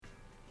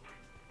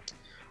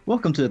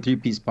Welcome to the Three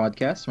Piece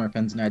Podcast, where my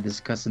friends and I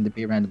discuss and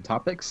debate random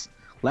topics.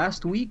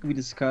 Last week, we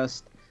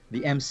discussed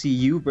the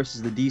MCU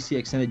versus the DC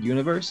Extended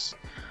Universe.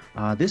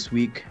 This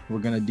week, we're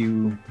going to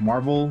do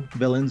Marvel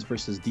villains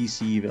versus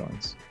DC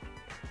villains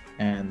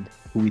and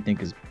who we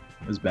think is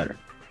better.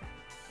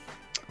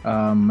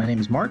 My name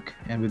is Mark,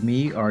 and with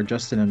me are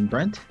Justin and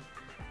Brent.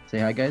 Say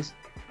hi, guys.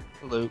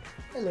 Hello.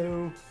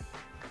 Hello.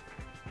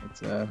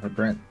 It's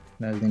Brent.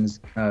 His name is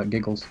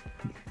Giggles.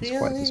 He's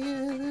quiet this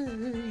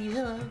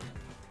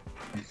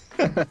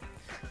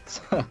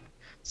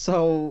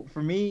so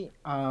for me,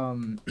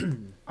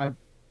 I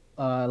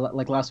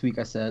like last week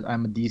I said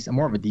I'm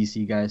more of a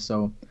DC guy,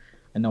 so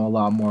I know a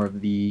lot more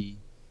of the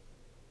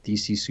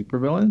DC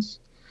supervillains.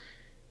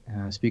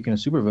 Speaking of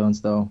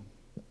supervillains, though,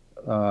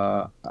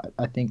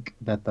 I think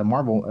that the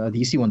Marvel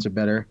DC ones are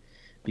better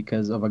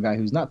because of a guy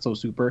who's not so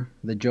super,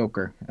 the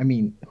Joker. I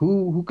mean,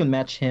 who can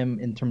match him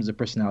in terms of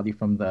personality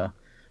from the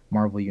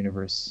Marvel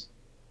universe?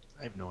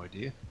 I have no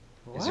idea.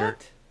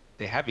 What?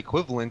 They have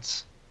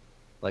equivalents.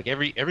 Like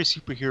every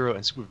superhero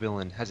and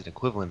supervillain has an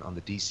equivalent on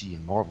the DC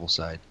and Marvel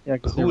side. Yeah,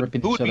 But because they're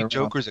ripping who each would be other off.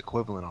 Joker's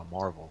equivalent on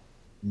Marvel?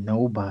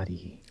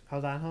 Nobody.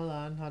 Hold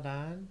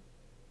on.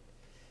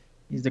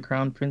 He's the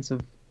crown prince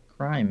of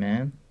crime,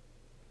 man.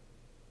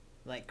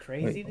 Like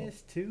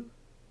craziness too?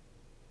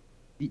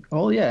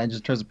 Oh yeah, and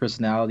just in terms of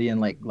personality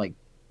and like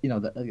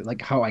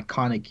how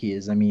iconic he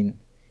is. I mean,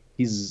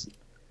 he's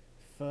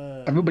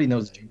everybody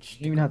knows Joker. You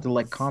don't even have to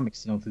like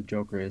comics to know who the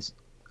Joker is.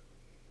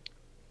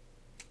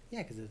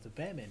 Yeah, because it's the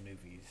Batman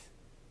movies.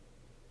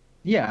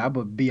 Yeah,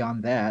 but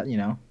beyond that, You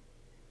know?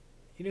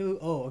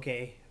 Oh,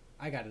 okay.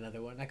 I got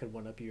another one. I could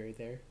one up you right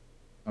there.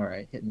 all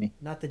right, hit me.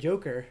 Not the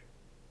Joker.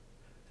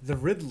 The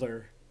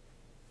Riddler.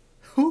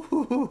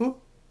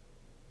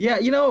 Yeah,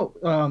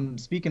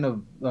 speaking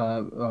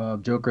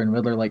of Joker and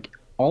Riddler, like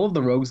all of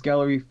the rogues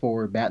gallery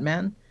for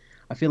Batman,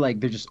 I feel like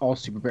they're just all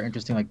super very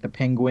interesting. Like the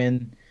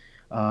Penguin,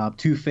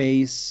 Two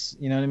Face,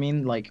 you know what I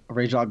mean? Like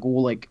Ra's al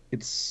Ghul, like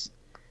it's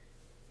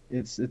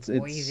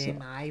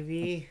Poison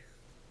Ivy.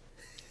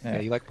 Yeah,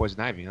 you like Poison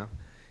Ivy, huh?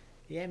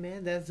 Yeah,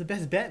 man, that's the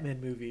best Batman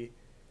movie.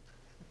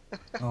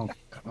 Oh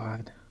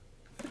God.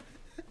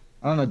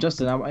 I don't know,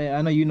 Justin.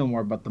 I know you know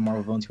more about the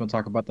Marvel villains. You want to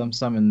talk about them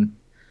some and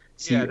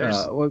see Yeah,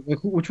 there's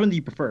which one do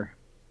you prefer?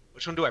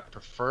 which one do I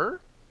prefer?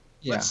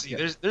 Yeah, Let's see.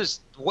 yeah.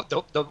 There's what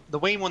the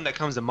main one that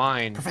comes to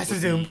mind. Professor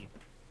would Zoom. be-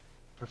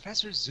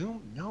 Professor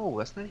Zoom? No,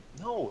 that's not.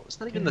 No, it's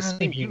not even They're the not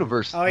same even-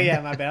 universe. Oh yeah,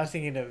 my bad. I was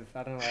thinking of.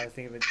 I don't know. I was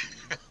thinking of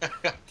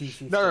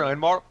DC. No.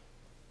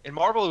 In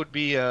Marvel, it would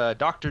be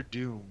Doctor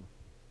Doom.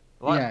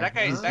 Yeah, That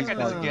guy he's doesn't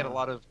probably- get a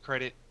lot of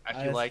credit. I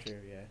feel That's like. true,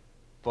 yeah.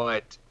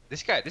 But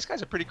this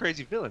guy's a pretty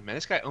crazy villain, man.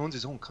 This guy owns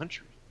his own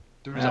country.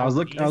 Through his I was own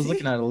looking. I was Is he?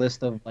 looking at a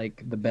list of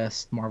like the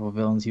best Marvel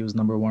villains. He was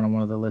number one on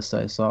one of the lists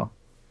I saw.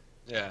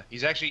 Yeah,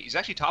 he's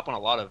actually top on a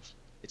lot of.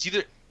 It's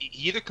he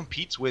either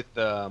competes with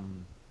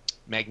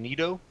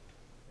Magneto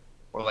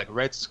or like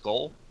Red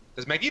Skull,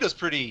 because Magneto's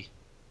pretty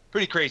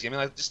crazy. I mean,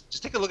 like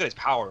just take a look at his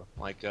power.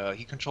 Like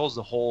he controls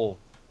the whole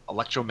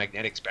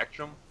electromagnetic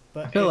spectrum.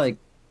 But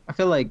I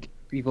feel like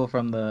people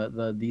from the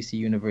DC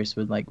universe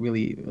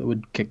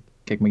would kick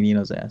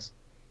Magneto's ass.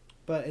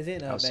 But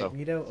isn't How so?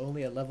 Magneto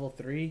only a level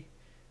 3?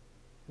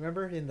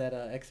 Remember in that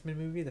X-Men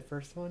movie, the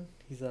first one?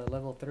 He's a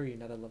level 3,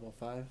 not a level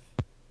 5.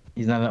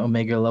 He's not an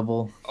Omega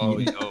level. Oh,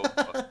 He's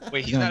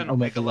wait, he's not an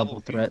Omega level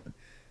threat.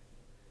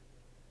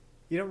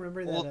 You don't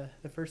remember Well, that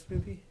the first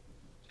movie?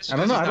 Just I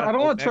don't 'cause know. he's not I an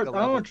don't want to Omega trust. I don't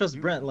level want to trust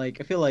dude. Brent.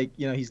 Like I feel like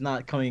he's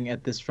not coming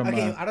at this from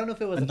Okay, I don't know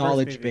if it was a the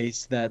knowledge first movie.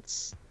 base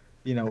that's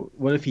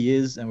what if he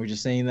is and we're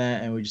just saying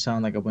that and we just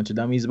sound like a bunch of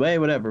dummies. But hey,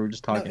 whatever. We're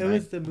just No, talking. it right?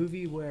 was the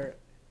movie where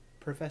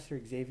Professor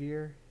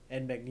Xavier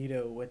and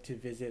Magneto went to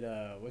visit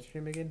what's her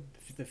name again?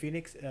 The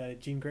Phoenix,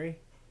 Jean Grey.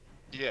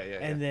 Yeah.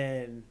 And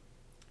then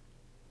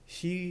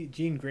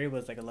Jean Grey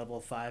was like a level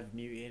 5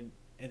 mutant,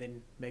 and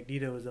then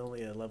Magneto was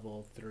only a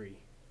level 3.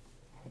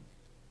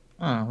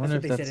 I wonder That's what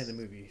if they that's said in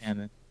the movies.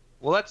 canon.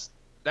 Well, that's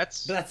But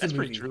that's the pretty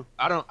movie. true.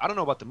 I don't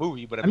know about the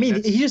movie, but I mean,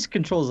 that's he just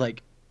controls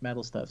like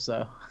metal stuff.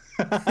 So.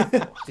 Look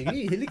at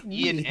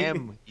E and me.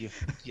 M, you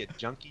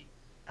junkie.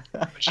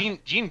 But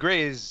Jean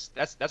Grey is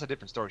that's a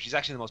different story. She's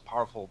actually the most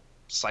powerful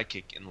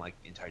psychic in like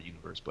the entire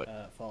universe.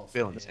 But False.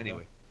 villains Yeah,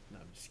 anyway. No,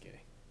 I'm just kidding.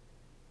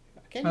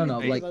 I can't I don't even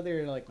know, think like- of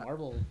other like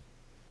Marvel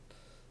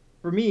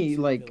For me,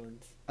 like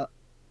villains.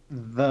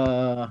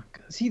 the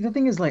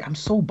thing is like I'm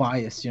so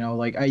biased,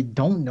 like I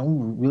don't know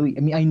really. I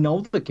mean, I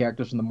know the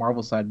characters from the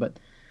Marvel side, but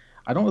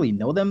I don't really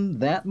know them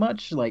that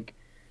much.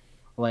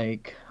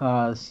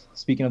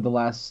 Speaking of the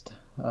last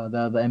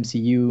the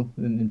MCU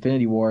in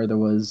Infinity War, there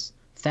was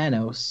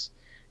Thanos.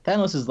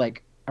 Thanos is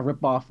like a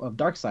ripoff of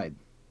Darkseid.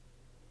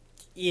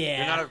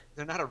 Yeah.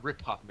 They're not a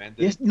rip-off, man.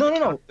 Yes, no.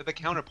 They're the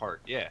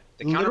counterpart. Yeah,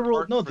 the Literal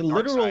counterpart no, for the Darkseid.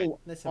 literal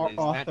Listen, is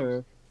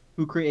author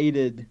who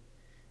created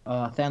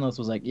Thanos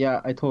was like,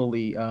 yeah, I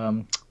totally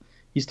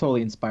he's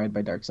totally inspired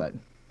by Darkseid.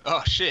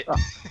 Oh shit.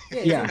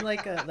 Yeah, Yeah. isn't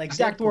like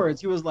Exact Deadpool.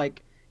 words. He was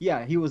like,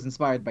 yeah, he was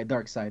inspired by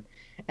Darkseid.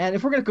 And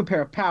if we're gonna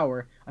compare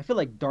power, I feel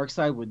like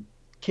Darkseid would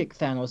kick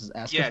Thanos'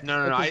 ass. Yeah,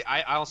 no.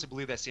 I honestly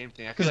believe that same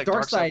thing. I feel Because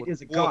like Darkseid would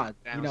is a whoop god,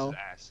 Thanos'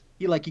 ass.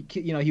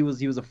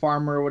 he was a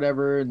farmer or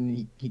whatever,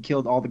 and he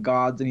killed all the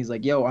gods, and he's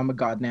like, yo, I'm a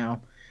god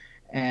now,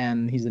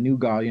 and he's a new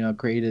god,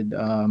 created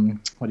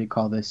what do you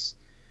call this,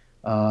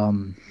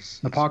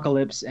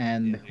 Apocalypse, Yeah,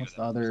 and you what's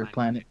got the that other planet.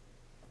 planet?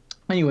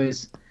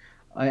 Anyways,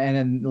 and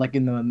then like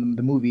in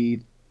the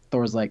movie,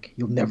 Thor's like,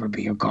 you'll never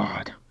be a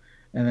god,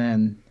 and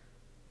then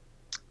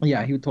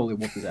yeah, he would totally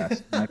whoop his ass.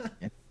 In my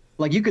opinion.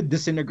 Like you could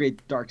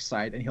disintegrate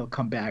Darkseid, and he'll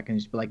come back and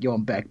just be like, yo,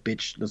 I'm back,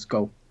 bitch, let's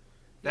go.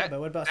 Yeah, That but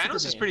what about Thanos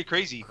is Superman? pretty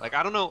crazy. Like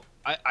I don't know.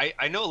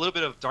 I know a little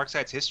bit of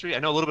Darkseid's history. I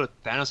know a little bit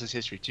of Thanos'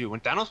 history too. When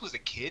Thanos was a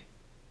kid,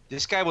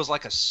 this guy was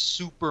like a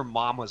super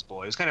mama's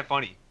boy. It was kind of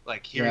funny,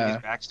 like hearing his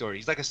Yeah, backstory.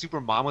 He's like a super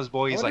mama's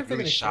boy. I He's wonder like if they're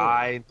really gonna show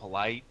shy it. and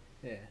polite.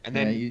 Yeah. And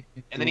yeah, then you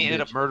and then he little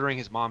ended up bitch. murdering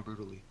his mom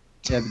brutally.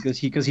 Yeah, because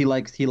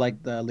he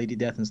liked the Lady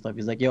Death and stuff.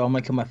 He's like, yo, I'm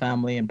gonna kill my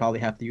family and probably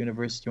half the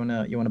universe. You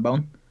wanna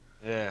bone?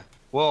 Yeah.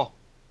 Well,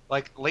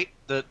 like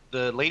the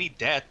Lady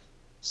Death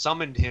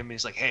summoned him and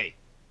he's like, "Hey,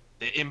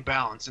 the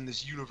imbalance in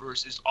this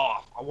universe is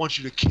off. I want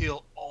you to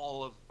kill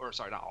all of, or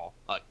sorry, not all,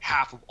 like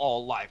half of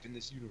all life in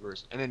this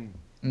universe." And then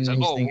And he's then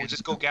like, he's "Oh, thinking, we'll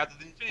just go gather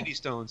the Infinity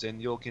Stones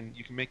and you can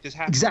make this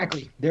happen."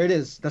 exactly. There it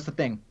is. That's the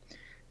thing.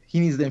 He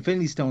needs the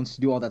Infinity Stones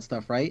to do all that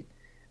stuff, right?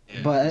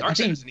 Yeah. But I Darkseid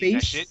think doesn't need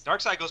that shit. base,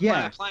 Darkseid goes planet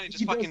yeah, to planet, he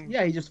just does. fucking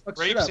Yeah, he just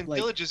fucks shit rapes up. and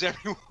Like pillages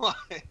everyone.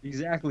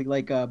 exactly,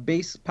 like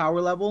base power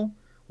level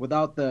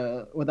without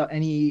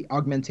any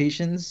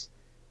augmentations.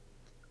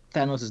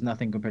 Thanos is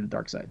nothing compared to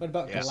Darkseid. What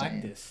about Yeah.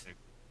 Galactus?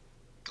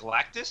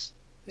 Galactus?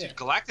 Yeah. Dude,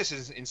 Galactus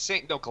is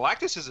insane. No,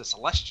 Galactus is a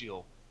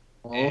celestial.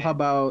 Oh, how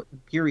about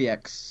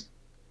Imperiex?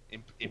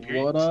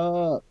 Imperium. What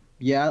up?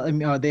 Yeah, I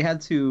mean, they had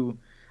to,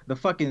 the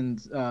fucking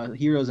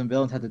heroes and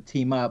villains had to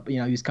team up.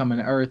 He's coming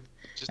to Earth,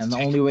 Just to and the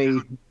take only him way,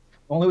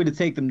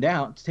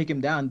 down. to take him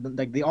down,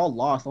 like they all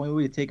lost. The only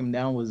way to take him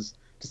down was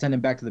to send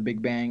him back to the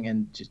Big Bang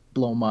and just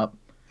blow him up.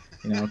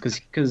 Because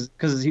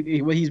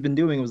what he's been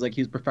doing was like he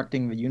was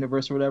perfecting the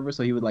universe or whatever.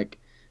 So he would like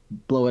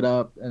blow it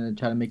up and then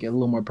try to make it a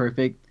little more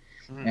perfect.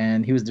 Mhm.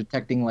 And he was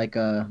detecting like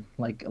an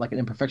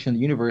imperfection in the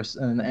universe,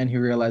 and in the end he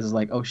realizes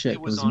like, oh shit, It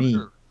it was was on me.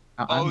 Earth.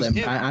 Oh, it was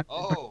him.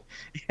 Oh.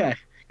 Yeah,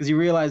 because he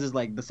realizes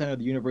like the center of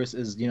the universe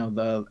is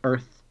the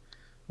Earth,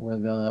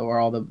 where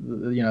all the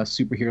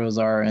superheroes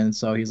are, and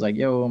so he's like,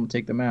 yo, I'm gonna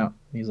take them out.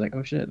 And he's like,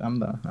 oh shit, I'm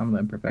the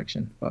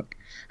imperfection. Fuck.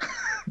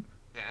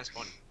 Yeah, that's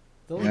funny.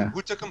 The, Yeah.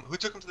 Who took him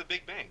to the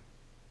Big Bang?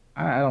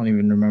 I don't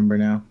even remember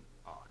now.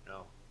 Oh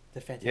no.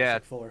 the Fantastic Yeah.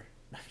 Four.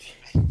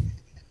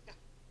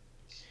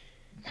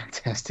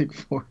 Fantastic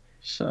Four.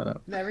 Shut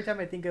up. No, every time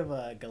I think of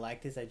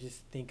Galactus, I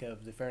just think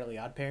of the Fairly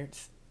Odd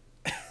Parents.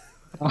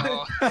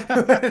 Oh.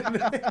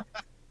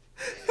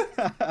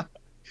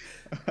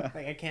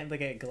 Like I can't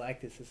look at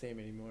Galactus the same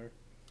anymore.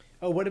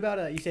 Oh, what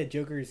about you said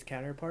Joker's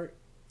counterpart?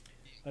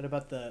 What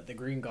about the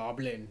Green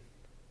Goblin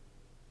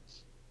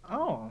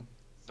Oh,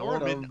 sort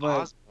Norman of,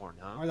 but Osborn,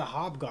 huh? or the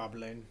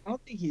Hobgoblin? I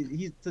don't think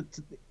he's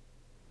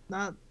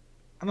not.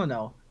 I don't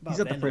know. About He's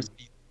not the Venom. first thing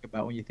you think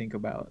about when you think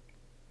about.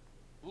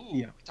 Ooh,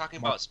 Yeah. we talking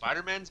about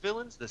Spider-Man's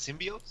villains, the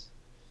symbiotes?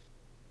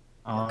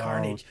 Oh,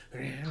 Carnage.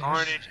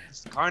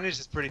 Carnage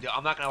is pretty dope.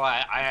 I'm not gonna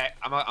lie.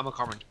 I'm a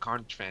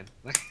Carnage fan.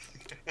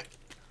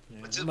 Yeah,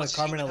 What's I'm a his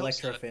Carmen name?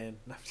 Electra fan.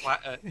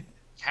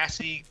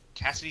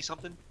 Cassidy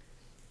something.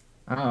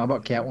 I don't know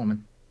about Catwoman.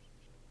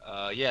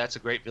 Yeah, that's a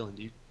great villain,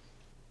 dude.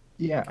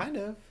 Yeah, Kind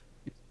of.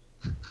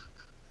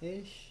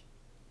 Ish.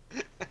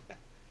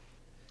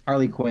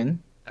 Harley Quinn.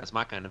 That's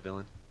my kind of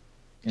villain.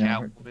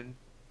 Yeah. Catwoman,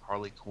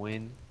 Harley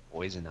Quinn,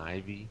 Poison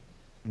Ivy.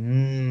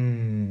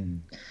 Mmm.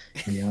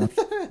 Yeah.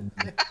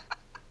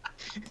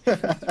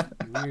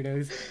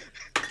 Weirdos.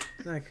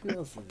 Like, who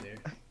else is there?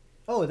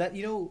 Oh,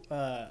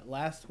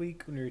 last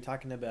week when we were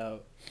talking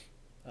about,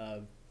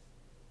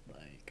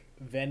 like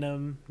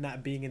Venom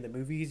not being in the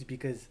movies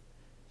because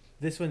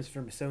this one's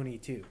from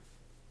Sony too.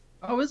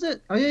 Oh, is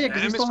it? Oh, yeah,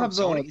 because Venom is from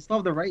Sony? you still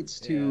have the rights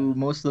to Yeah.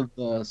 most of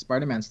the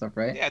Spider-Man stuff,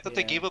 right? Yeah, I thought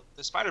they Yeah. gave up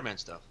the Spider-Man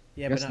stuff.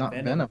 Yeah, Guess but not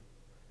not Venom.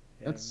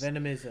 Yeah, That's-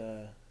 Venom is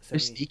They're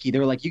Sony. sneaky. They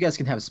were like, you guys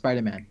can have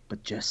Spider-Man,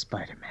 but just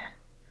Spider-Man.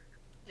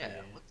 Yeah,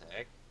 Yeah. what the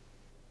heck?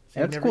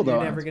 So That's cool, though.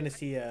 You're never gonna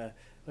see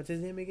what's his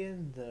name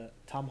again? The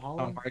Tom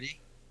Holland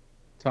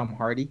Tom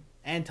Hardy.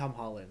 and Tom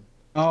Holland.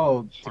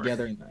 Oh,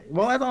 together.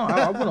 Well, I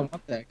wouldn't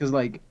want that because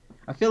like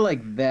I feel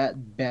like the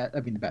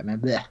Batman.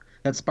 Bleh,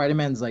 that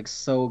Spider-Man's like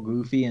so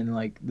goofy and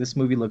like this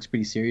movie looks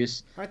pretty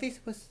serious Aren't they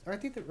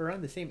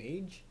around the same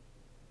age?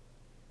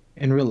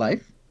 in real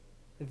life.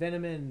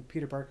 Venom and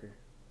Peter Parker.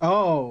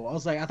 Oh, I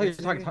was like, I thought you What's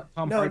were talking his name?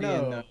 Tom No, Hardy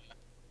no. and. I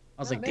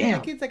was Nah, like, man, damn.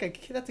 that kid's like a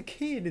kid. That's a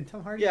kid, and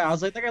Tom Hardy. Yeah, I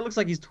was like, that guy looks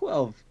like he's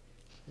 12.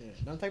 Yeah,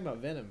 no, I'm talking about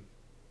Venom.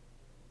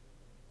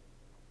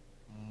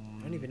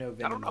 I don't even know I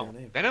Venom's don't know. real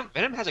name.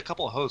 Venom has a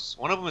couple of hosts.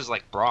 One of them is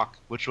like Brock,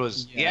 which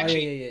was he Yeah.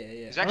 actually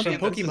yeah. he's actually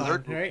From in the Pokemon,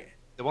 third movie. right?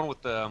 the one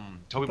with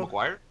Tobey Po-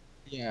 Maguire.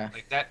 Yeah.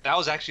 Like that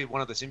was actually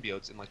one of the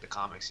symbiotes in like the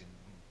comics and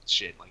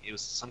shit. Like it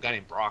was some guy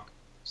named Brock.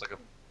 It's like a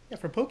Yeah,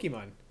 from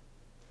Pokemon.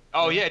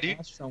 oh yeah, dude.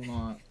 That's so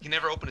not. He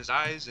never opened his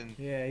eyes and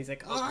Yeah, he's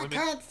like, Those oh, I women-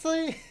 can't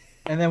see.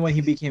 And then when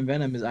he became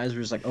Venom, his eyes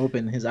were just like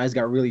open. His eyes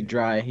got really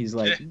dry. He's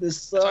like, Yeah.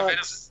 "This That's why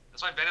Venom's sucks."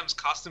 that's why Venom's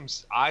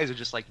costumes eyes are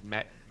just like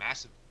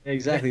massive.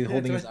 Exactly, That's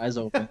holding his what- eyes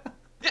open.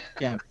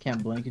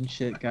 Can't blink and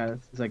shit, guys.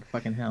 It's like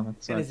fucking hell.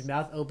 That And his sucks.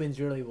 mouth opens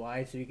really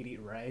wide so he could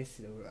eat rice.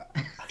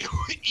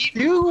 Eat-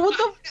 Dude, what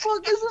the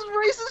fuck is this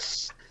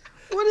racist?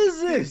 What is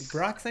Dude, this?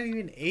 Brock's not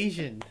even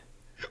Asian.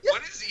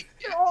 What is he?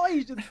 They're all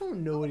Asian. I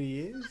don't know what he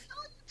is.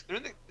 They're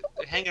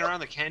hanging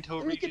around the Kanto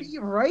You can region.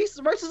 eat rice.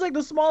 Rice is like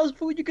the smallest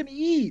food you can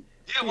eat.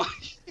 Yeah, why?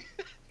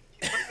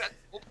 Why is that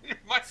open your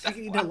mind He that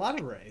can eat a wide? lot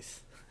of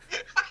rice.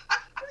 What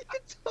are you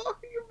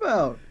talking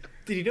about?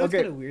 Dude, you know what's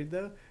Okay. kind of weird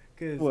though?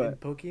 Because in What?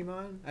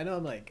 Pokemon, I know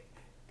I'm like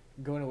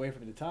going away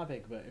from the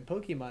topic, but in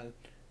Pokemon,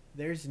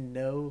 there's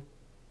no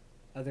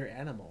other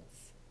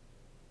animals.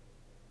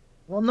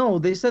 Well, no,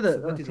 they said So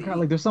that what I do they forgot, eat?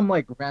 like there's some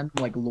like random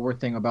like lore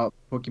thing about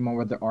Pokemon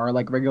where there are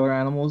like regular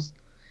animals,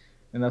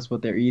 and that's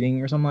what they're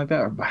eating or something like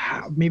that.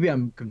 Or maybe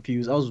I'm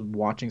confused. I was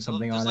watching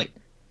something There's on like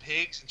it.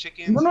 pigs and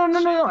chickens. No, no, and no,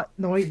 shit. no, no,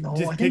 no. Wait, no.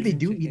 Just I think pigs they and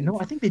do eat. No,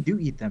 chickens. I think they do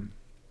eat them.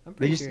 I'm They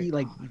pretty just sure. eat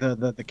like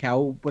the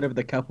cow, whatever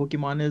the cow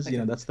Pokemon is. Like You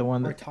know, a- that's the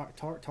one Or that.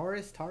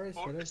 Taurus, whatever.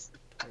 Taurus.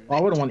 Oh,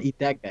 I wouldn't want to eat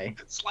that guy.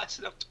 Slice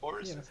it up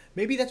Taurus. You know,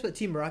 maybe that's what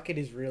Team Rocket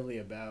is really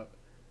about.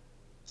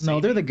 No,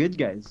 they're the good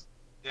guys.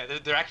 Yeah,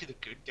 they're actually the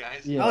good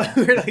guys. Yeah. Oh,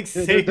 we're like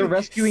They're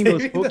rescuing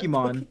those saving the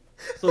Pokemon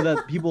so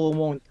that people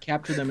won't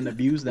capture them and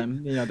abuse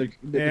them. You know, they're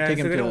Yeah,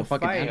 taking so they them to a don't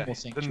fucking fight. animal The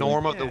sanctuary.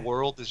 norm of the Yeah.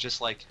 world is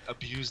just like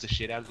abuse the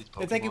shit out of these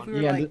Pokemon. It's like if we were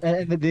Yeah, like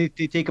and they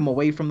take them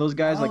away from those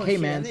guys. Like, Oh, hey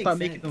shit, man, that stop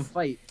makes making them sense.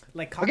 fight.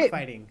 like Okay.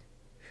 cockfighting.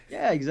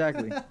 Yeah,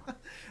 exactly. All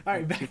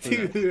right, back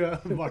Super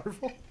to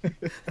Marvel.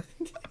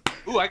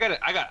 Ooh, I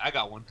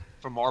got one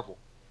from Marvel.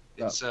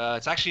 It's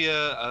actually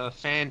a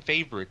fan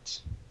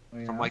favorite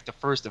from like the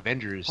first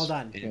Avengers. Hold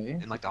on.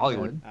 in like the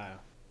Hollywood.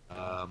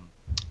 Oh.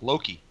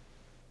 Loki.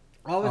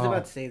 I was Oh.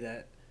 about to say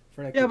that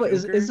for like Yeah, the but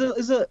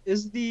Joker.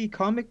 is the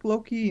comic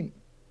Loki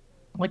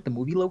like the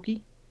movie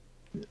Loki?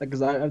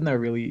 Because I've never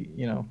really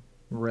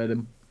read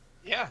him.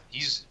 Yeah,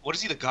 what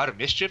is he, the god of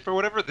mischief or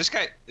whatever? This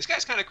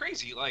guy's kind of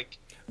crazy. Like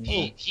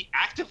he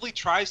actively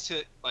tries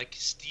to like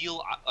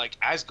steal like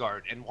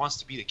Asgard and wants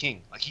to be the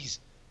king. Like he's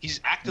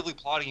actively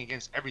plotting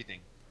against everything.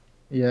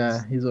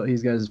 Yeah, he's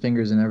got his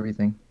fingers in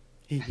everything.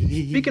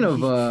 Speaking of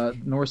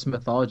Norse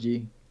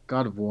mythology,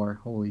 God of War,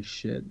 holy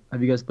shit!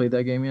 Have you guys played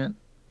that game yet?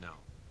 No,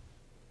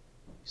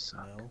 You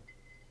suck. No.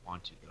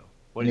 want to though.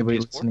 What is Anybody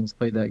PS4? listening's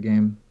played that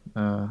game?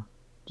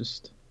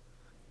 Just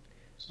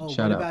Oh,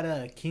 shout what out.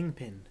 about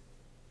Kingpin?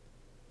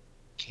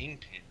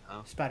 Kingpin,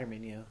 huh?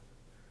 Spider-Man, yo.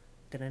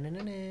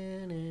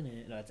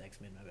 No, it's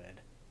X-Men. My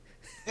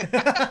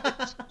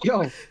bad.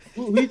 Yo,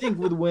 who do you think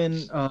would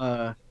win?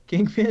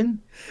 Kingpin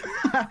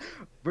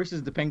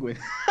versus the Penguin.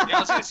 Yeah, I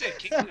was gonna say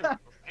Kingpin or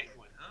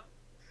Penguin, huh?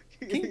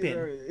 Kingpin.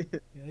 Yeah,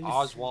 they just-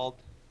 Oswald.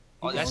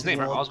 Oh, that's his name,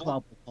 right?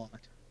 Oswald.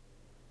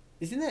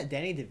 Isn't that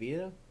Danny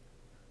DeVito?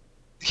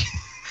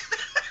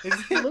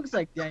 He looks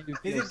like Danny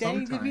DeVito. Is it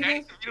Danny sometimes. DeVito?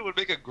 Danny DeVito would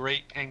make a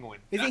great Penguin.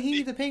 Isn't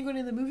he the Penguin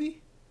in the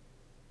movie?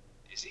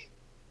 Is he?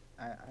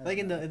 I Like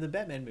in don't know. the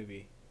Batman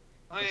movie?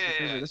 Oh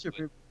yeah. That's your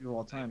favorite movie of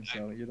all time,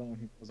 so you don't know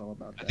he knows all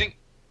about I that. think.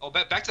 Oh,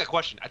 back to that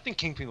question. I think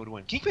Kingpin would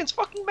win. Kingpin's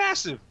fucking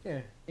massive.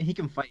 Yeah. And he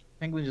can fight.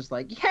 Penguin's just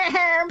like,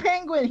 yeah, I'm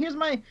Penguin. Here's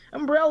my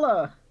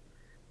umbrella,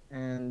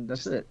 and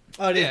that's it.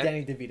 Oh, it is Yeah.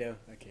 Danny DeVito.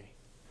 Okay.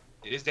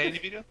 It is Danny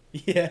DeVito.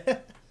 Yeah.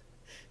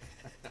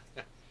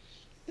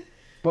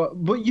 But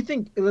you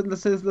think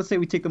let's say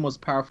we take the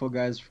most powerful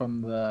guys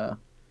from the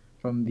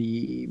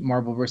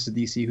Marvel versus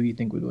DC. Who do you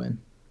think would win?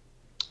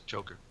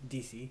 Joker.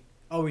 DC.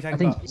 Oh, we're I talking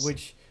think about DC.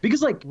 which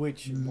Because like one?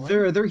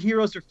 their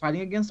heroes they're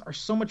fighting against are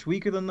so much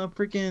weaker than the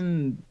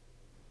freaking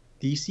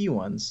DC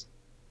ones.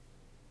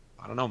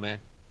 I don't know, man.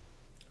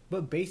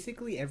 But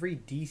basically, every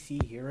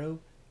DC hero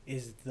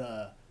is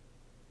the.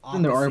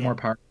 And there are opposite more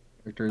powerful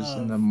characters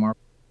in the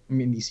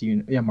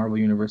of- Marvel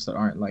universe that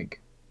aren't like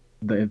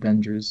the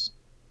Avengers.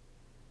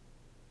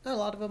 A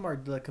lot of them are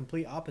the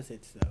complete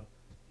opposites, though.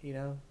 You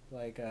know,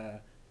 like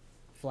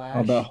Flash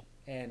Oh, the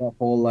and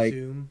whole like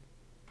Zoom.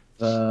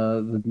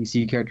 the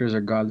DC characters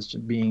are gods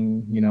just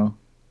being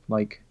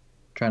like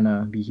trying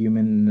to be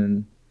human,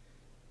 and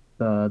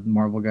the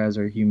Marvel guys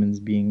are humans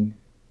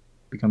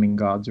becoming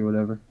gods or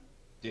whatever.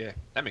 Yeah,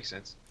 that makes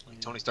sense. Like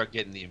Tony Stark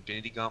getting the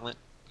Infinity Gauntlet,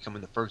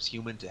 becoming the first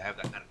human to have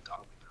that kind of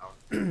godly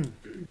power.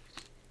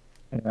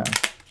 Yeah.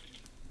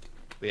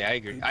 But yeah, I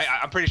agree.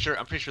 I'm pretty sure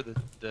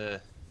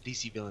the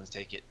DC villains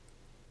take it.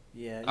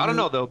 Yeah. I don't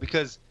you- know though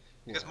because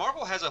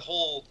Marvel has a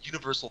whole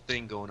universal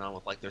thing going on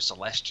with like their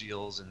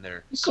Celestials and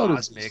their So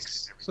does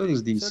Cosmics and so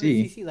everything. does So does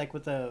DC. DC, like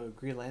with the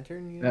Green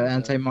Lantern. You The know,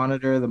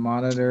 Anti-Monitor, the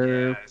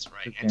Monitor, Yeah, that's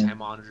right. freaking-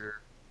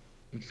 Anti-Monitor.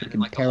 And then, freaking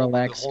like the whole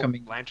Parallax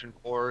coming. Lantern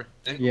Corps.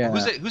 And Yeah.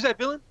 Who's that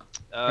villain?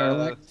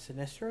 Parallax,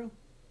 Sinestro.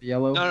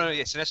 Yellow. No,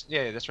 yeah, Sinestro.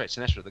 Yeah, that's right.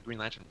 Sinestro, the Green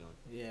Lantern villain.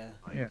 Yeah.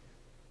 Like, Yeah.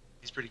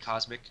 He's pretty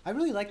cosmic. I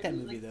really like that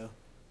movie though.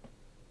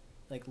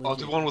 Like. Oh,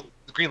 Legit. the one with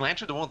the Green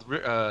Lantern, the one with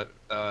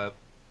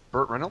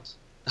Burt Reynolds.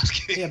 I was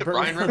kidding. Yeah, Burt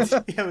Ryan Reynolds.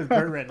 Reynolds. Yeah, with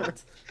Burt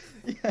Reynolds.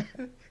 Yeah.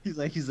 He's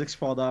like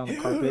sprawled out on the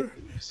carpet.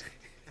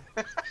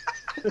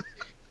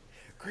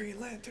 Green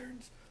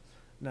Lanterns.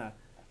 Nah.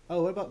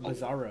 Oh, what about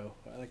Bizarro?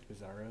 I liked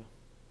Bizarro.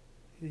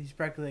 He's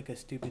practically like a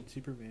stupid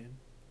Superman.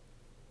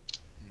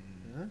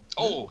 Huh?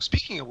 Oh,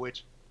 speaking of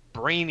which,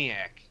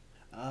 Brainiac.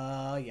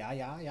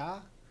 Yeah.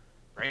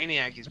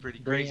 Brainiac is pretty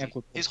Brainiac crazy.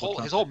 with His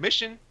Ultron. whole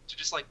mission to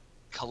just like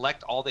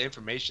collect all the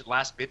information,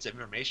 last bits of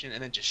information,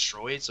 and then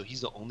destroy it, so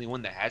he's the only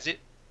one that has it.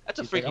 That's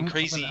a He's like, freaking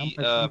crazy I'm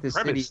gonna shrink this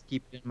city, premise.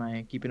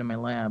 keep it in my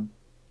lab.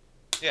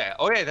 Yeah.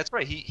 Oh yeah, that's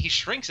right. He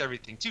shrinks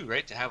everything too,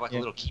 right? To have like a Yeah.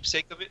 little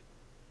keepsake of it.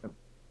 Yep.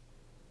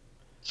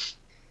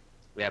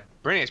 Yeah,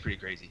 Brainiac's pretty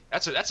crazy.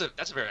 That's a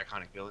very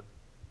iconic villain.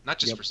 Not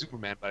just Yep. for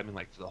Superman, but I mean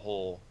like for the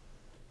whole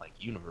like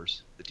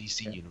universe, the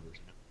DC Yeah. universe.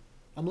 You know?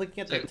 I'm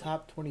looking at the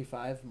top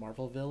 25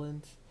 Marvel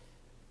villains.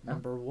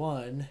 Number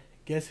 1,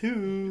 guess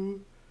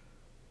who?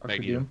 Doctor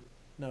Magneto. Doom.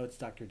 No, it's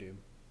Doctor Doom.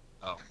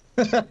 Oh.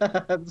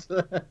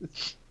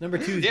 Number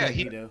 2 is Yeah,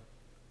 Magneto.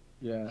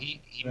 Yeah.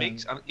 He Yeah.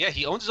 makes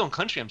he owns his own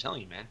country. I'm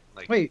telling you, man.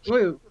 Like Wait.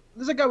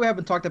 There's a guy we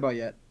haven't talked about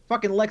yet.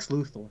 Fucking Lex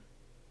Luthor.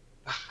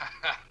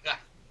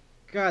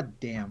 God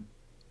damn.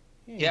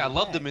 yeah, I he's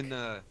loved him back.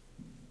 in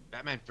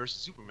Batman versus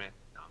Superman.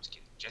 No, I'm just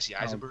kidding. Jesse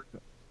Eisenberg.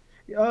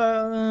 Is that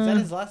Uh,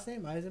 his last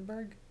name,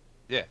 Eisenberg?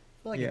 Yeah. I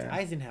feel like it's Yeah.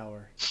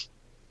 Eisenhower.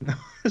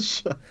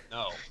 shut-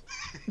 No.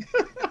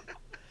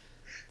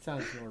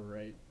 Sounds more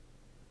right.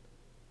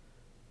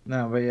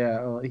 No, but yeah,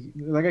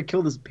 like I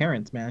killed his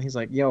parents, man. He's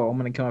like, yo, I'm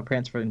gonna kill my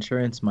parents for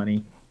insurance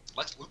money.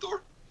 Lex Luthor.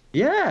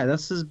 Yeah,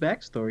 that's his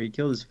backstory. He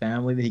killed his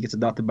family, then he gets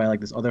adopted by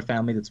like this other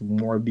family that's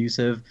more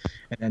abusive,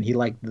 and then he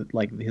like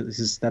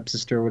his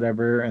stepsister or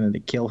whatever, and then they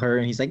kill her,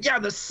 and he's like, yeah,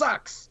 this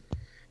sucks.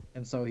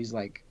 And so he's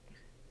like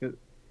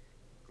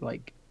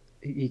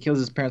he kills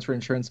his parents for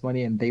insurance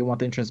money, and they want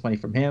the insurance money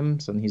from him.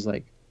 So then he's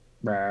like,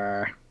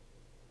 brah,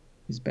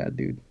 he's a bad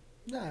dude.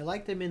 No, I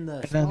liked him in the.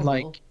 And then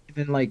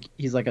Smallville.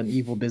 he's like an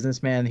evil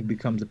businessman. He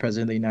becomes the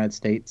president of the United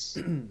States.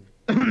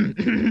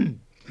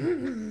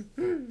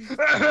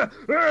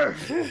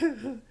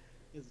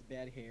 His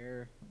bad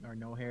hair or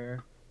no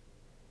hair.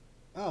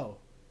 Oh,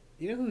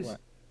 you know who's What?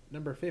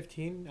 number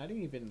 15? I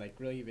didn't even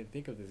really even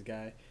think of this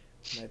guy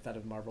when I thought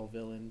of Marvel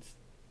villains.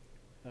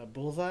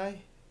 Bullseye,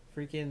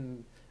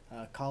 freaking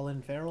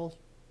Colin Farrell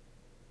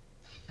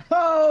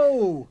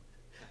Oh,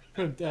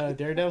 from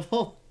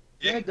Daredevil.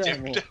 Yeah,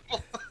 Daredevil.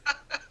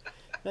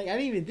 Like I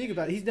didn't even think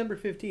about it. He's number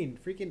 15.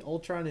 Freaking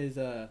Ultron is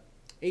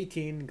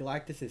 18.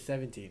 Galactus is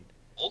 17.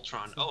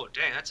 Ultron. Oh,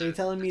 dang, that's So you're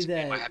telling me that's a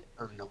name that- I haven't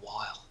heard in a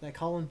while. That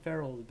Colin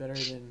Farrell is better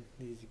than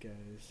these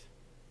guys.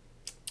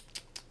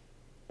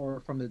 or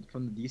from the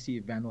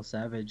DC Vandal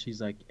Savage. He's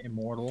like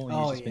immortal. And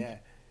Oh he's just yeah.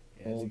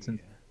 been old that's a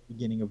since good the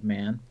beginning of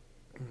man.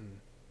 guy.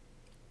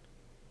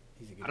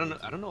 He's a good I don't know.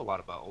 one, I too. don't know a lot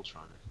about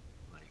Ultron.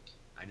 Like,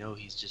 I know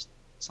he's just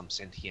some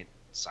sentient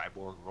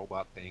cyborg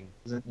robot thing.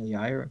 He's an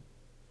AI,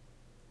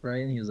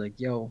 right? And he was like,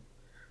 "Yo,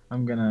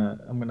 I'm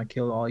gonna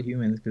kill all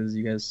humans because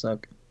you guys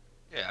suck."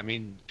 Yeah, I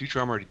mean,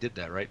 Futurama already did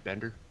that, right?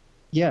 Bender.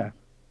 Yeah.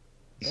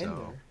 So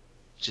Bender.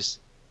 just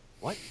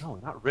what? No,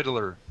 not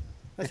Riddler.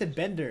 I said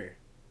Bender.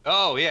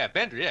 Oh yeah,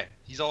 Bender. Yeah,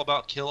 he's all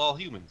about kill all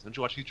humans. Don't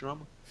you watch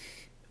Futurama?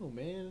 Oh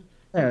man.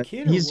 Yeah,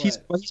 Kid or he's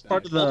what? he's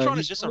part of the Ultron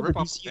he's is just a part of the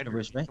ripoff DC of Bender.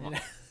 universe, right? Come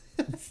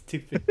on.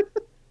 Stupid.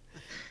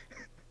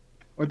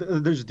 Or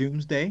there's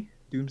Doomsday.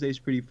 Doomsday's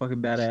pretty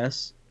fucking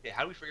badass. Yeah,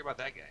 how do we forget about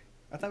that guy?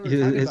 I thought we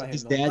were talking about him.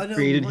 His though. dad Oh, no, we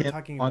created weren't him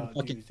talking on about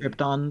fucking Doomsday.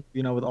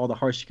 Krypton, with all the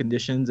harsh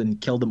conditions, and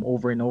killed him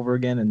over and over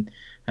again, and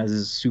has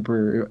his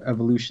super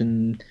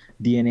evolution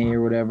DNA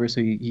or whatever.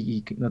 So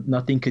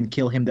nothing can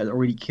kill him that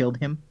already killed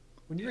him.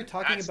 When you were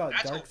talking That's- about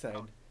that's Darkseid,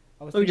 Ultron.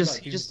 I was So thinking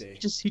about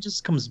Doomsday. he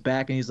just comes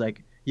back and he's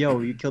like, "Yo,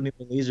 you killed me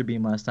with a laser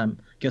beam last time.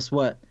 Guess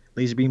what?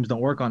 Laser beams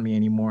don't work on me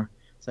anymore."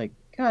 It's like,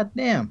 God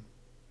damn.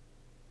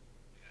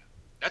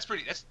 That's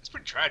pretty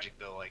tragic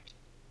though. Like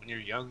when you're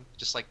young,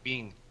 just like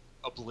being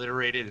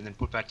obliterated and then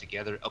put back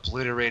together,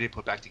 obliterated,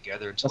 put back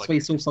together. Until, That's like, why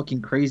he's so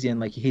fucking crazy and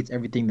like he hates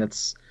everything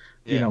that's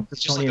you know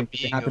it's just like a Kryptonian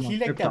being happened of, Is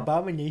he on like Krypton.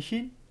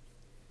 Abomination?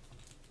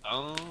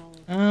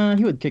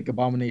 He would kick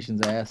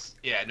Abomination's ass.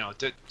 yeah, no,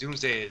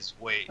 Doomsday is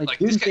way Like, like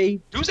this guy.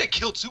 Doomsday, Doomsday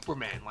killed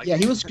Superman. Like yeah,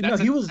 he was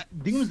that's he was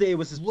Doomsday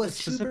was Was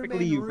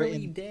specifically Superman really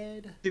written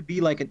dead? to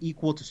be like an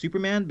equal to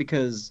Superman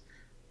because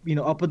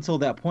up until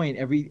that point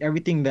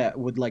everything that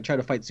would like try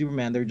to fight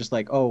Superman they're just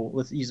like, oh,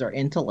 let's use our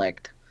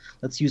intellect,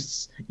 let's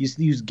use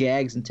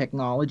gags and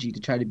technology to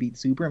try to beat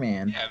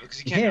Superman. Yeah, because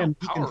he can't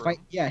He can outpower fight.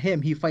 him, Yeah,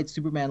 he fights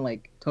Superman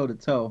like toe to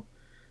toe,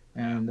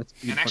 and that's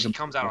pretty and actually fucking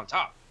comes out on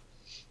top.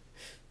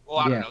 Well,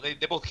 I don't Yeah. know. They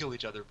both kill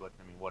each other, but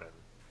I mean, whatever.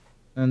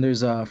 And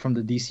there's from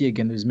the DC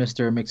again. There's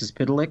Mr.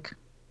 Mxyzptlk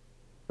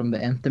from the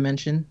Nth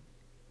Dimension.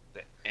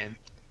 The nth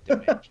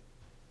dimension.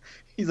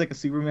 He's like a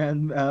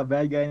Superman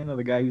bad guy.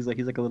 The guy he's like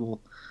a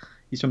little.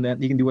 He's from that.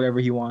 He can do whatever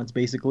he wants,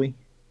 basically.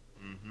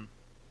 hmm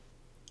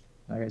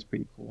That guy's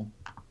pretty cool.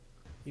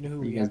 You know who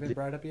You we guys haven't did-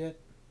 brought up yet?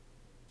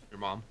 Your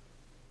mom.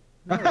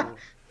 No.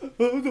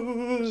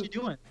 What's she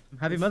doing?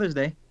 Happy Mother's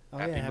Day. Oh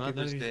Happy yeah,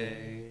 Mother's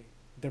Day.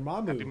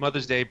 Dormammu. Happy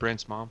Mother's Day,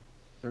 Brent's mom.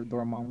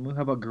 Dormammu.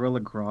 How about Gorilla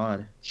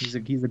Grodd? He's a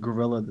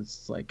gorilla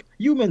that's like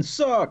humans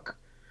suck.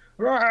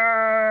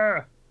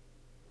 Rawr!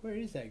 Where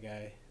is that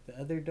guy? the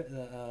other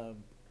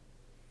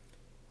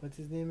what's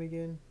his name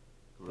again?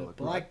 The Gorilla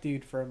black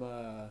dude from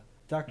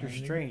Doctor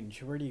Mhm.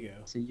 Strange. Where'd he go?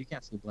 See, you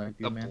can't say black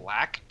The dude, man.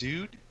 black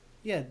dude.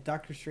 Yeah,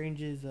 Doctor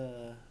Strange's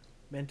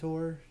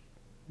mentor,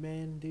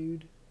 man,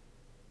 dude.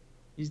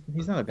 He's not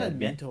a Not bad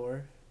guy.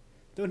 mentor.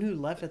 The one who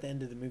left at the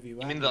end of the movie.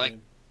 What You mean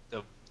happened the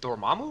to him?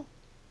 Dormammu?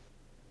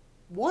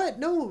 What?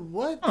 No,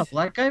 what? Not a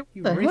black guy. What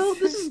You the hell? racist.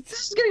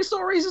 This is getting so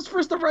racist.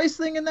 First the rice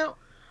thing, and now.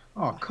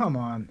 Oh come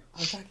on!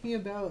 I'm talking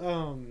about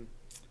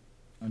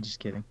I'm just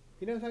kidding.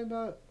 you know what I'm talking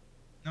about?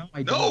 No,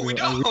 I No, don't. we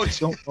I really don't.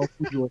 don't know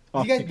who you were Did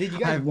talking. you guys- did you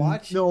guys I have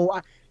watch-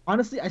 No,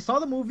 honestly, I saw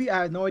the movie.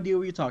 I had no idea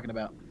what you're talking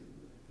about.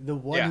 The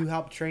one Yeah. who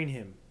helped train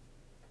him.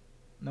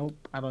 Nope,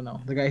 I don't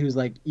know. The guy who's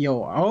like,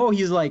 yo, oh,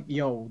 he's like,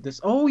 yo, this.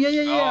 Oh yeah,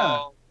 yeah, yeah.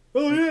 Oh,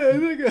 Oh yeah,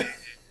 that guy.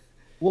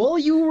 Well,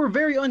 you were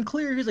very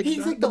unclear. He's like,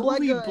 He's like the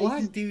only guy,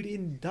 black dude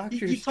in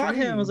Doctor he taught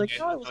him. I was like,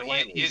 yeah, oh, it was no, a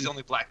white he is lady. the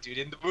only black dude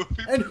in the movie.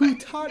 And who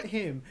taught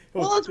him?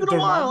 Well, Oh, it's been a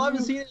while. I Dormammu?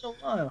 haven't seen it in a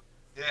while.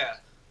 Yeah.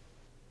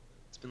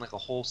 It's been like a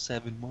whole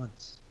 7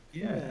 months.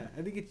 Yeah,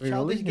 I think it's Wait,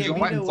 Childish really?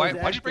 Gambino.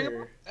 Why'd was you bring him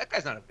after. up? That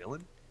guy's not a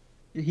villain.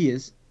 he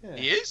is. Yeah.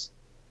 He is?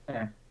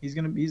 Yeah, he's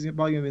probably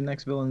gonna be the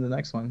next villain in the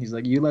next one. He's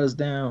like, you let us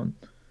down.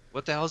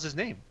 What the hell is his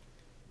name?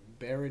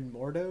 Baron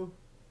Mordo.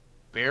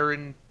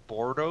 Baron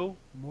Bordeaux?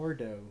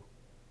 Mordo.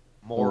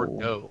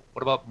 Mordo.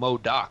 What about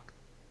MODOK?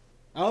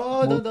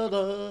 Oh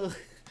no.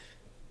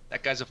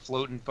 That guy's a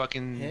floating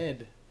fucking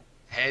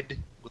Head.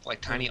 with like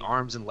tiny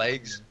arms and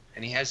legs,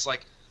 and he has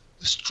like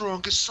the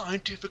strongest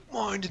scientific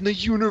mind in the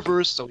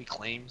universe, so he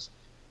claims.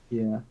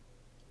 Yeah.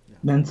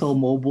 Mental,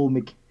 mobile,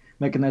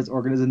 mechanized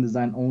organism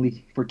designed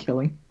only for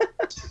killing.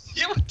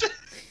 Yeah, what the?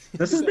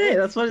 That's his name.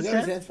 That's what it Is that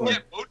what it stands stands for. for?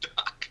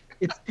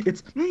 Yeah, MODOK.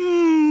 It's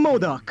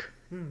MODOK.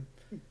 Hmm.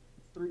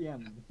 3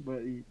 M, but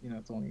you know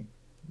it's only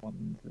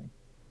one thing.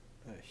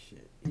 Oh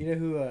shit. You know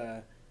who?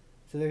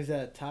 So there's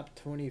a top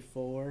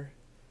 24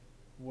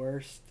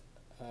 worst,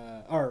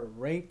 or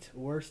ranked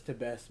worst to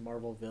best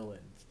Marvel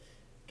villains.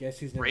 Guess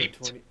who's number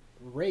Raped? 20?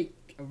 Rate.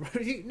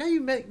 Now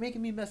you're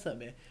making me mess up,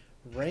 man.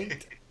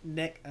 Ranked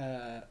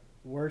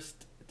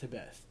worst to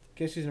best.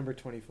 Guess who's number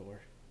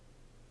 24?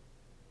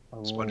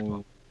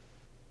 SpongeBob.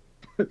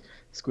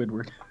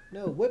 Squidward.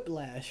 No,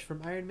 Whiplash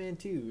from Iron Man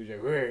 2. He's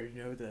like, "Where?"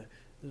 You know, the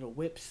little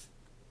whips.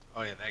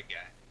 Oh yeah, that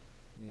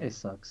guy. It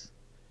sucks.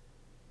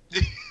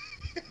 Yeah.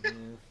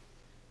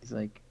 He's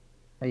like,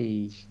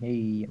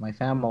 hey, my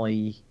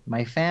family.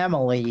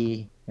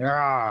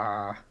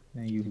 Ah,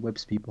 and he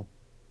whips people.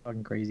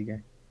 Fucking crazy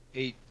guy.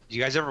 Hey, do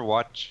you guys ever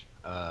watch?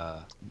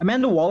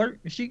 Amanda Waller,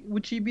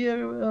 would she be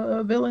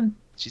a villain?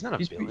 She's not a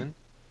She's villain.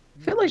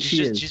 I feel like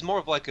she is. She's more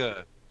of like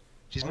a.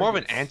 She's more of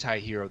an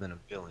anti-hero than a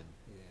villain.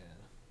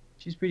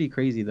 She's pretty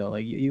crazy though.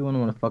 Like you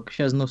wouldn't want to fuck.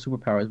 She has no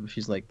superpowers, but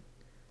she's like,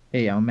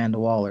 hey, I'm Amanda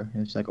Waller,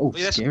 and she's like, oh, Well,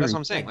 that's scary. what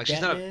I'm saying. Like Like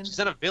Batman? she's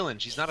not a villain.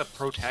 She's not a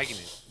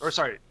protagonist. Or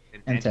sorry,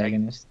 an antagonist.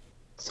 Antagonist.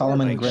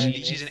 Solomon Like,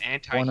 Grundy. She's an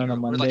Born on a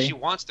anti-hero. Where, like Monday. she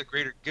wants the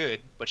greater good,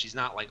 but she's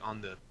not like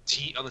on the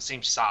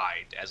same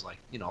side as like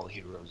all the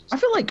heroes. And I stuff.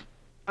 feel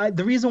like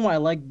the reason why I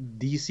like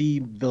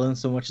DC villains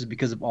so much is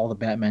because of all the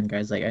Batman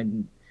guys.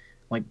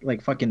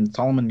 Like fucking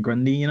Solomon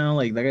Grundy, you know,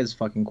 like that guy's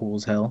fucking cool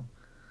as hell.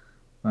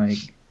 Like,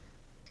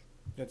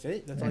 That's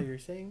it? That's all you're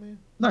saying, man?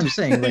 no, I'm just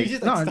saying, You like,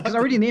 just, no, like, because I stopped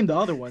already it. named the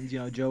other ones. You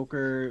know,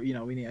 Joker. You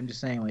know, I'm just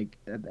saying, like,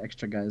 the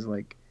extra guys,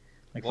 like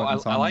Well, fucking I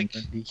Solomon like-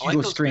 Grundy. I like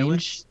Hugo those Strange.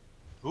 villains.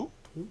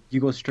 Who?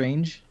 Hugo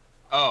Strange.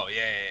 Oh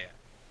yeah.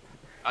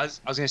 I was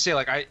gonna say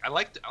like I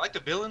like the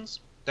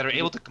villains that are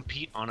able to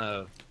compete on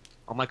a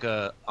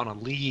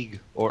league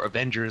or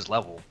Avengers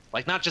level.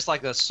 Like not just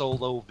like a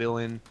solo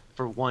villain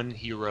for one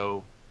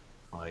hero,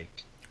 like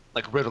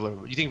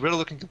Riddler. You think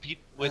Riddler can compete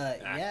with?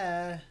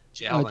 Yeah.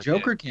 Yeah, hold on,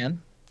 Joker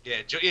can. Yeah,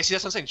 yeah. See,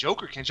 that's what I'm saying.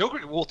 Joker can.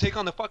 Joker will take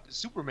on the fucking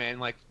Superman.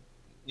 Like,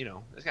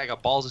 this guy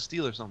got balls of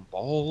steel or something.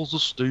 Balls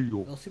of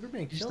steel. Well,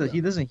 Superman Just killed that he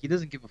him.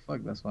 doesn't give a fuck.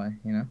 That's why,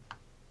 you know.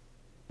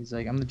 He's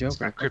like, I'm the He's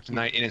Joker. got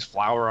kryptonite in his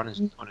flower on his.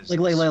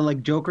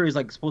 Like Joker is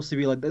like supposed to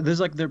be like. There's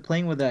like they're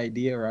playing with the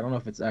idea, or I don't know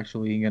if it's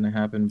actually gonna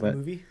happen, The but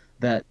movie?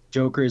 that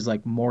Joker is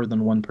like more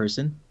than one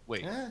person,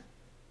 Wait, Ah,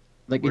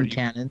 like Where in do you-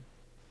 canon.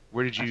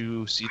 where did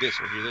you see this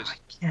or hear this? I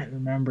can't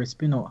remember. It's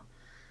been a.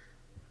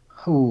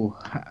 Oh,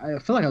 I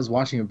feel like I was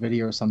watching a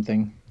video or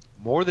something.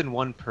 More than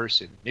one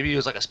person. Maybe it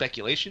was like a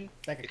speculation.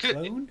 like a It could-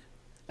 clone?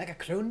 Like a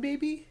clone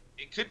baby?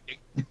 It could.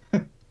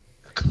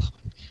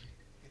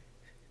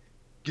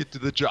 Get to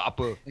the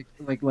chopper.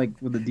 Like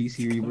with the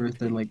DC rebirth,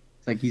 they're like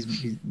it's like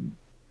he's.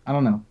 I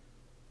don't know.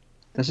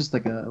 That's just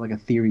like a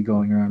theory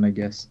going around, I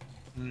guess.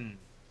 Hmm.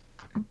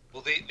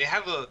 Well, they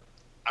have a.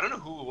 I don't know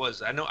who it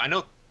was. I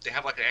know they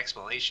have like an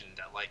explanation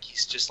that like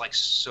he's just like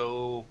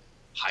so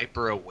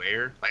hyper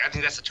aware. Like I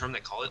think that's the term they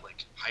call it,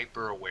 like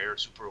hyper aware,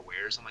 super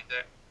aware, something like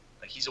that.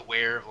 Like he's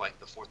aware of like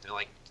the fourth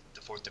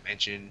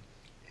dimension,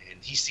 and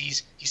he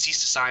sees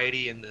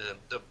society and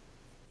the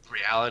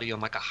reality on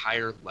like a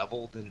higher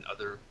level than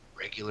other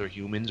regular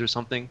humans or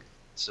something.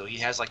 So he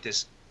has like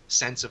this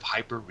sense of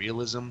hyper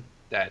realism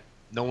that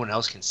no one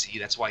else can see.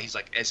 That's why he's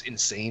like as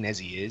insane as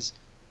he is.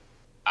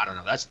 I don't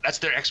know. That's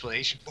their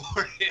explanation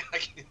for it.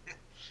 Like,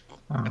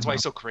 That's why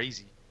he's so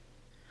crazy.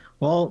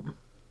 Well,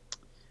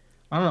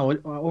 I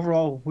don't know.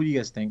 Overall, what do you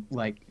guys think?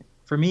 Like,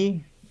 for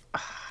me, I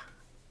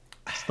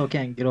still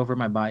can't get over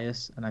my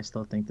bias, and I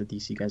still think the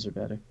DC guys are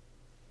better.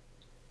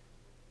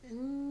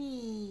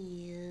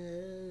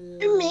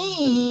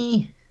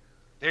 Me.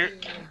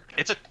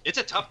 It's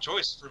a tough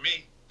choice for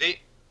me.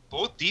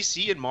 Both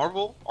DC and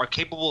Marvel are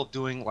capable of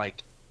doing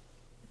like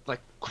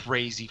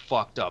crazy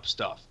fucked up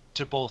stuff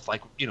to both,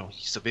 like, you know,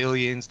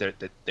 civilians,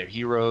 they're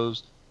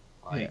heroes.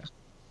 Like, Yeah.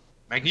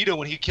 Magneto,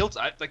 when he killed,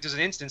 there's an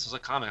instance, there's a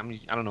comic, I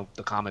mean, I don't know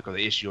the comic or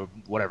the issue or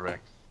whatever, right?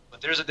 But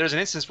there's an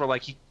instance where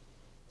like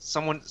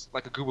someone,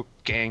 like a group of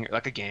gang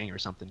or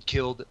something,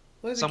 killed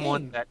What is a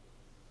someone gang?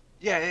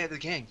 that the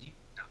gang.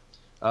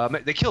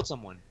 They killed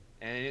someone,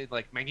 and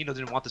like Magneto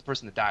didn't want this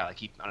person to die. Like,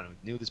 he, I don't know,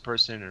 knew this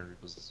person or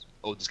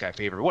owed this guy a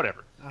favor or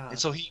whatever. And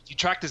so he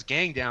tracked this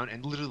gang down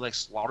and literally like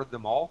slaughtered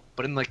them all,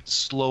 but in like the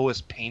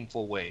slowest,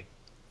 painful way,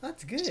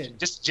 That's good.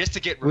 just to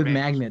get With revenge.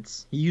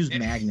 magnets. He used Yeah.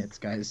 magnets,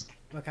 guys.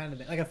 What kind of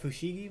like a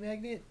Fushigi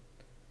magnet?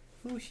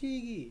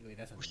 Fushigi. Wait,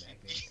 that's not a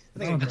magnet. That's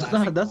No, like a that's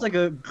glass not. That's ball. like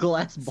a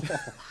glass ball.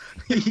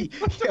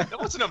 That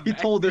wasn't a He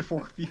told their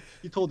magnet.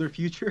 he told their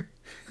future.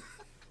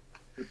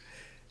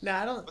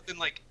 Nah, I don't.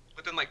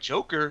 But then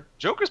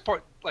Joker's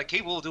part, like,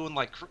 capable of doing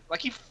like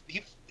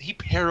he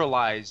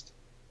paralyzed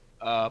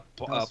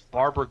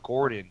Barbara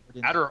Gordon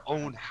at her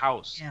own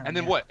house, Yeah, and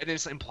then yeah. what? And then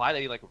it's implied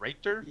that he like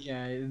raped her,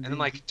 Yeah. and then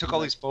like took all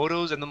these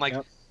photos, and then like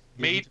Yep.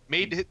 made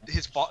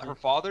her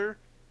father,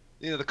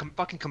 you know, the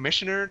fucking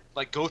commissioner,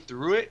 like go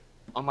through it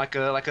on like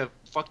a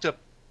fucked up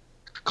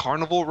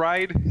carnival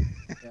ride.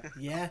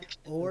 Yeah.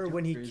 Or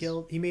when he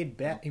Joker's-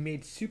 he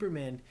made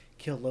Superman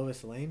kill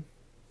Lois Lane.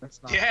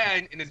 That's not. Yeah,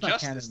 and That's not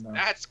Injustice, canon, though.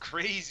 that's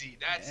crazy.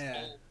 That's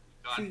Yeah. oh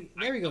God. See,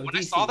 there we go, When I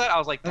DC. saw that, I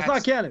was like, That's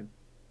not canon.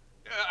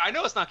 I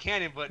know it's not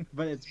canon, but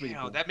But it's pretty you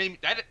know, cool. that made me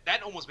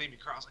that almost made me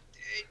cry. I was like,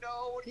 dang,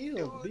 no, what are you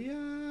Ew,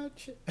 doing?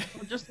 bitch.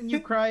 Well, Justin, you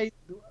cried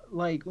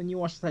like when you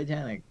watched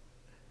Titanic.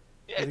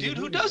 Yeah, It was a dude,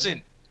 who movie, doesn't?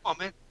 man. Come on,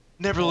 man.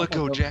 Never let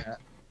go, Jack.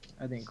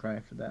 I didn't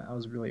cry for that. I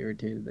was really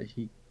irritated that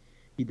he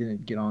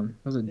didn't get on.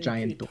 That was a He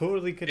giant door.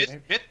 totally could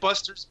have.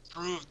 Mythbusters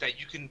proved that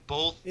you can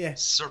both Yeah.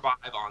 survive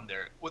on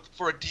there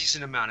for a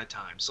decent amount of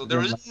time. So there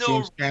is Like, no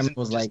James Cameron reason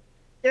was to like,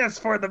 "Yes,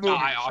 for the just movie."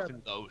 die Shut off in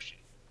up. the ocean.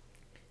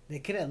 They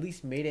could at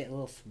least made it a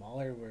little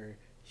smaller where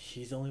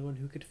she's the only one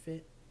who could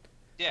fit.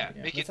 Yeah,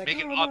 Yeah. make It's it like,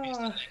 make it oh, obvious.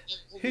 no. that, like,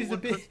 only Here's a one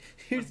big, person-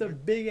 here's a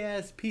big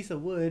ass piece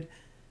of wood.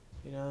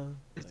 You know.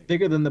 It's like-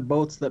 bigger than the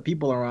boats that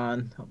people are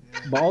on,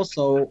 but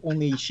also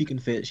only she can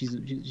fit.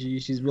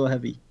 She's real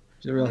heavy.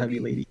 She's a real heavy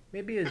lady.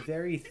 Maybe it was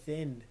very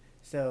thin,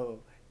 so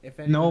if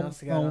anyone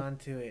else got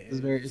onto it, It's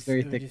very it would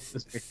thick. just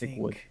It's very thick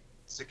wood. sink.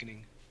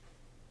 Sickening.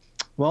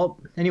 Well,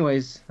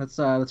 anyways,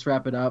 let's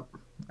wrap it up.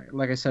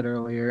 Like I said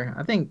earlier,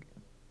 I think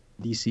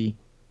DC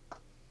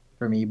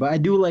for me, but I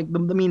do like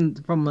them. I mean,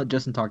 from what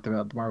Justin talked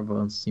about, the Marvel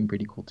villains seem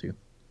pretty cool too.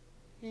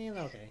 Yeah,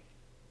 okay.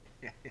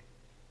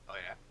 Oh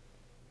yeah.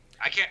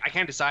 I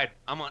can't decide.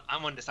 I'm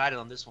undecided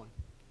on this one.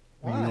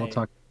 Maybe we'll Why?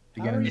 talk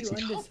How again. are you It's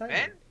tough, undecided?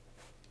 man.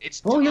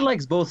 It's Well, he tough.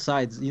 likes both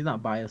sides. He's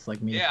not biased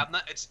like me. Yeah, I'm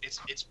not.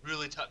 It's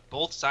really tough.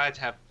 Both sides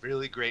have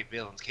really great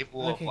villains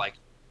capable Okay. of like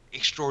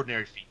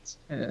extraordinary feats.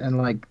 And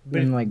like,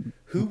 But and like,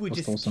 Who would was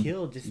just wholesome.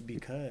 kill just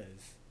because?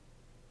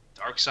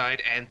 Darkseid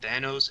and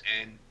Thanos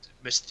and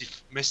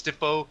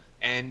Mystico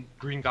and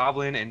Green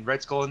Goblin and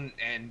Red Skull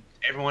and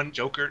everyone.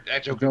 Joker.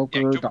 Joker,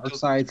 Yeah,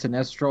 Darkseid,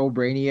 Sinestro,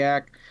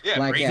 Brainiac, Yeah,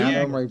 Black Brainiac.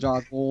 Adam, Ra's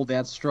al Ghul,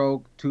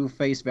 Deathstroke,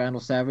 Two-Face, Vandal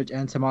Savage,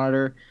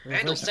 Anti-Monitor,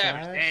 Vandal Reverse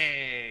Savage. Flash?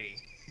 Hey.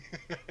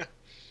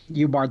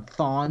 Eobard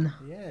Thawne.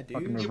 Yeah,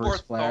 Fucking dude.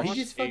 Reverse Eobard Flash. He Thawne.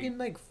 just fucking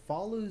like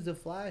follows the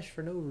Flash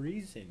for no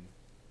reason.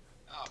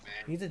 Oh man.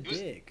 He's a He was-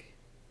 dick.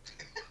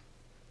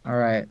 All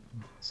right,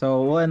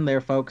 so we'll end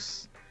there,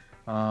 folks.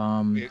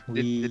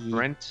 Did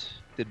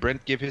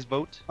Brent give his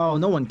vote? Oh,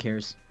 no one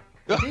cares.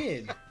 I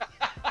did.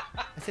 I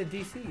said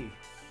DC.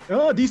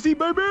 Oh, DC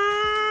baby!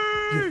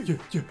 Yeah.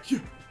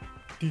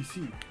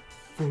 DC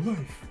for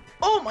life.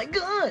 Oh my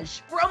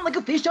gosh, I'm like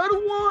a fish out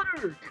of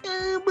water.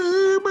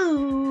 Boo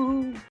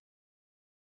boo.